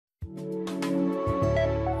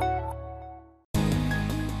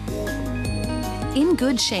In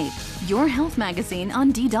Good Shape, your health magazine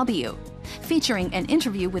on DW, featuring an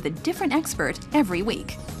interview with a different expert every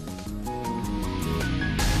week.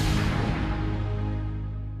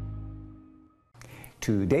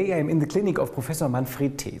 Today I'm in the clinic of Professor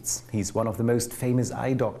Manfred Tetz. He's one of the most famous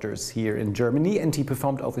eye doctors here in Germany, and he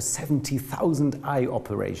performed over 70,000 eye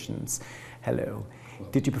operations. Hello.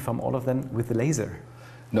 Did you perform all of them with the laser?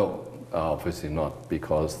 No, obviously not,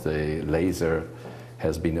 because the laser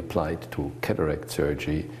has been applied to cataract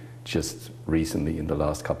surgery just recently in the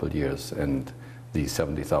last couple of years, and these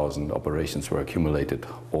 70,000 operations were accumulated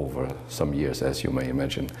over some years, as you may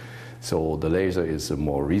imagine. So the laser is a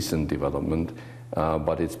more recent development,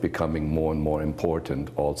 but it's becoming more and more important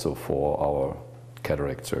also for our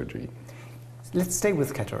cataract surgery. Let's stay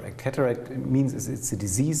with cataract. Cataract means it's a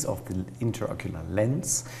disease of the intraocular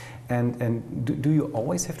lens. And do you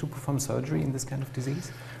always have to perform surgery in this kind of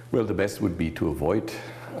disease? Well, the best would be to avoid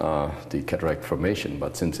the cataract formation,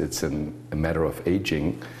 but since it's a matter of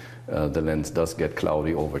aging, the lens does get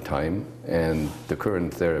cloudy over time, and the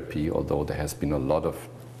current therapy, although there has been a lot of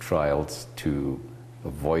trials to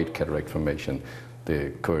avoid cataract formation,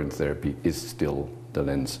 the current therapy is still the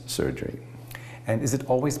lens surgery. And is it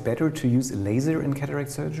always better to use a laser in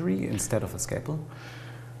cataract surgery instead of a scalpel?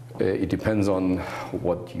 It depends on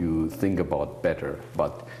what you think about better,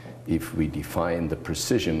 but if we define the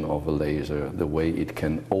precision of a laser, the way it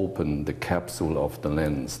can open the capsule of the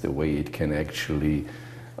lens, the way it can actually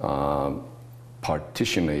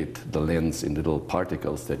partitionate the lens in little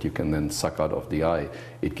particles that you can then suck out of the eye,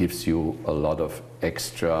 it gives you a lot of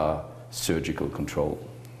extra surgical control.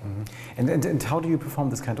 Mm-hmm. And how do you perform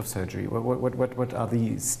this kind of surgery? What are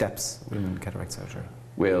the steps in cataract surgery?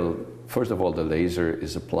 Well, first of all, the laser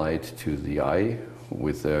is applied to the eye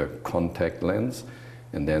with a contact lens,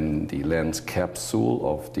 and then the lens capsule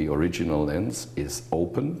of the original lens is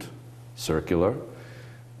opened, circular.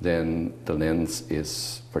 Then the lens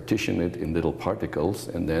is partitioned in little particles,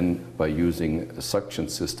 and then by using a suction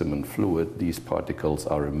system and fluid, these particles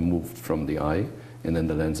are removed from the eye, and then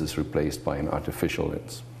the lens is replaced by an artificial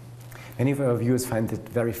lens. Many of our viewers find it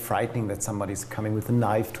very frightening that somebody's coming with a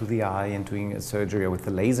knife to the eye and doing a surgery, or with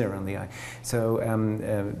the laser on the eye. So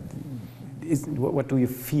what do you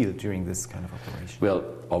feel during this kind of operation? Well,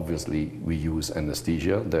 obviously we use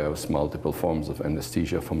anesthesia. There's multiple forms of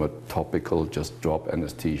anesthesia, from a topical, just drop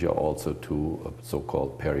anesthesia, also to a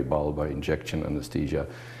so-called peribulbar injection anesthesia.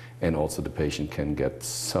 And also the patient can get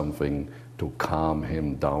something to calm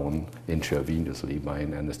him down intravenously by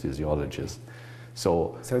an anesthesiologist.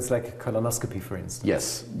 So it's like a colonoscopy, for instance?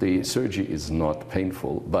 Yes, the surgery is not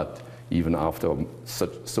painful, but even after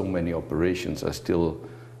so many operations, I still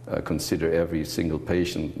consider every single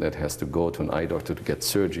patient that has to go to an eye doctor to get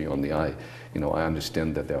surgery on the eye. You know, I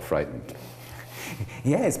understand that they're frightened.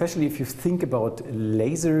 Yeah, especially if you think about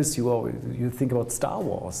lasers, you think about Star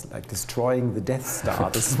Wars, like destroying the Death Star.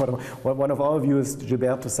 This is what one of our viewers,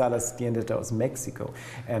 Gilberto Salas, the editor of Mexico,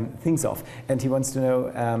 thinks of. And he wants to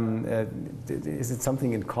know, is it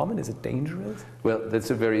something in common? Is it dangerous? Well, that's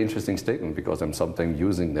a very interesting statement, because I'm sometimes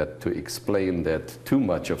using that to explain that too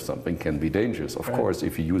much of something can be dangerous. Of course,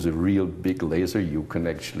 if you use a real big laser, you can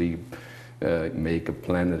actually make a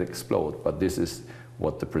planet explode. But this is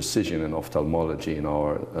what the precision in ophthalmology in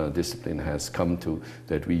our discipline has come to,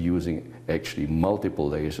 that we're using actually multiple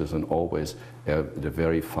lasers and always at a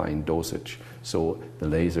very fine dosage. So the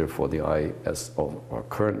laser for the eye, as of our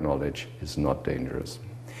current knowledge, is not dangerous.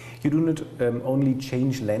 You do not only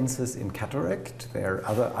change lenses in cataract. There are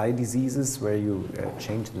other eye diseases where you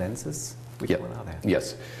change lenses. Which one are they?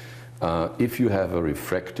 Yes. If you have a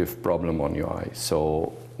refractive problem on your eye,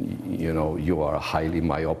 so you know, you are highly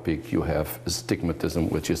myopic, you have astigmatism,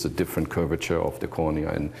 which is a different curvature of the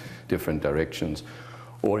cornea in different directions,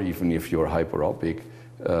 or even if you're hyperopic,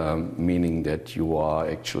 meaning that you are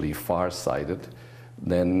actually farsighted,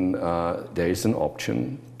 then there is an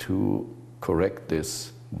option to correct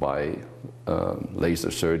this by laser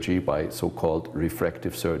surgery, by so-called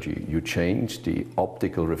refractive surgery. You change the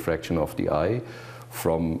optical refraction of the eye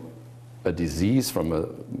from a disease, from a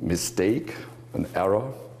mistake, an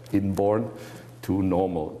error, inborn, to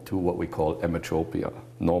normal, to what we call emmetropia,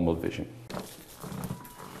 normal vision.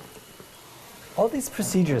 All these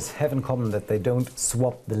procedures have in common that they don't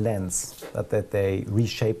swap the lens, but that they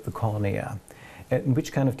reshape the cornea. In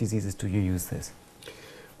which kind of diseases do you use this?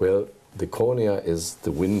 Well, the cornea is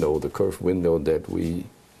the window, the curved window that we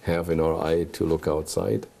have in our eye to look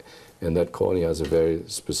outside, and that cornea is a very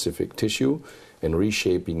specific tissue, and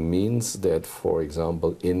reshaping means that, for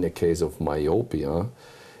example, in the case of myopia,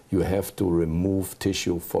 you have to remove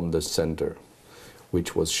tissue from the center,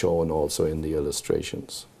 which was shown also in the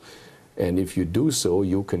illustrations. And if you do so,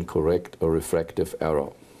 you can correct a refractive error.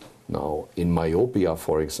 Now, in myopia,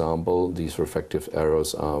 for example, these refractive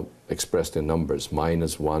errors are expressed in numbers,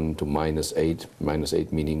 -1 to -8,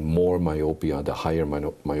 -8 meaning more myopia, the higher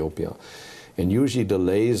myopia. And usually the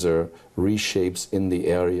laser reshapes in the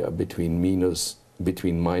area between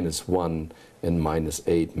 -1 and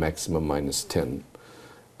 -8, maximum -10.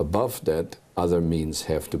 Above that, other means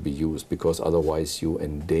have to be used, because otherwise you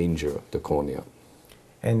endanger the cornea.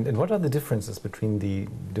 And what are the differences between the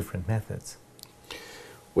different methods?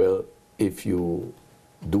 Well, if you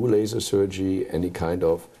do laser surgery, any kind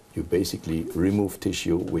of, you basically remove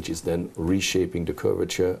tissue, which is then reshaping the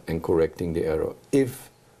curvature and correcting the error. If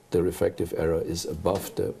the refractive error is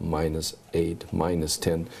above the -8,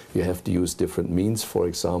 -10, you have to use different means. For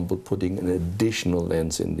example, putting an additional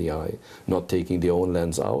lens in the eye, not taking the own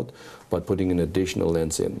lens out, but putting an additional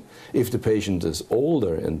lens in. If the patient is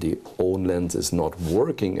older and the own lens is not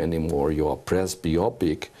working anymore, you are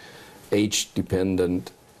presbyopic,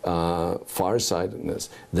 age-dependent, farsightedness,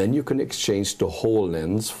 then you can exchange the whole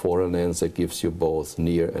lens for a lens that gives you both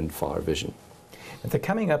near and far vision. And they're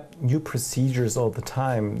coming up new procedures all the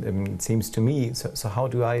time, it seems to me. So how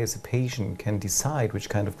do I, as a patient, can decide which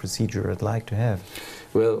kind of procedure I'd like to have?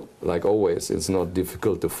 Well, like always, it's not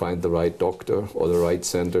difficult to find the right doctor or the right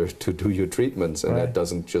center to do your treatments, and that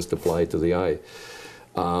doesn't just apply to the eye.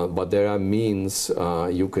 But there are means.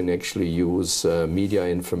 You can actually use media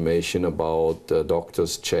information about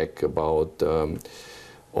doctors' check, about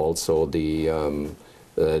also the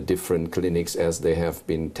different clinics as they have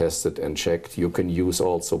been tested and checked. You can use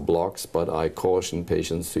also blogs, but I caution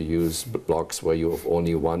patients to use blogs where you have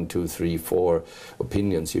only 1, 2, 3, 4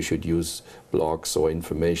 opinions. You should use blogs or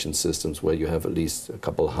information systems where you have at least a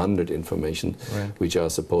couple hundred information, which are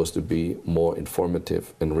supposed to be more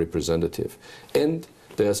informative and representative. And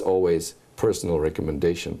there's always personal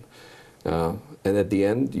recommendation. And at the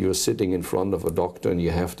end, you're sitting in front of a doctor and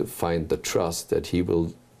you have to find the trust that he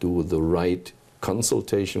will do the right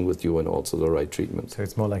consultation with you and also the right treatment. So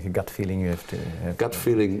it's more like a gut feeling you have to have. Gut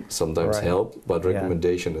feeling sometimes help, but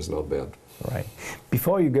recommendation is not bad. Right.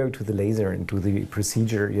 Before you go to the laser and do the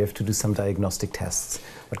procedure, you have to do some diagnostic tests.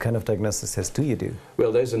 What kind of diagnostic tests do you do?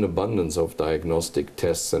 Well, there's an abundance of diagnostic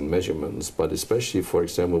tests and measurements, but especially, for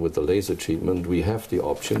example, with the laser treatment, we have the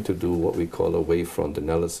option to do what we call a wavefront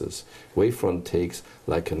analysis. Wavefront takes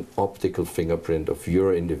like an optical fingerprint of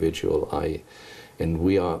your individual eye, and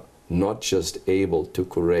we are not just able to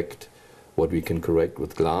correct what we can correct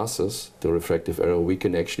with glasses, the refractive error, we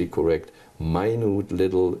can actually correct minute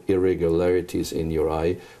little irregularities in your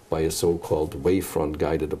eye by a so-called wavefront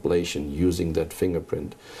guided ablation using that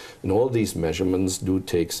fingerprint. And all these measurements do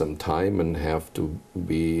take some time and have to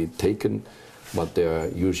be taken, but they're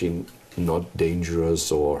usually not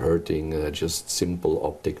dangerous or hurting, just simple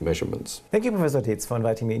optic measurements. Thank you, Professor Tetz, for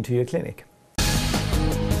inviting me into your clinic.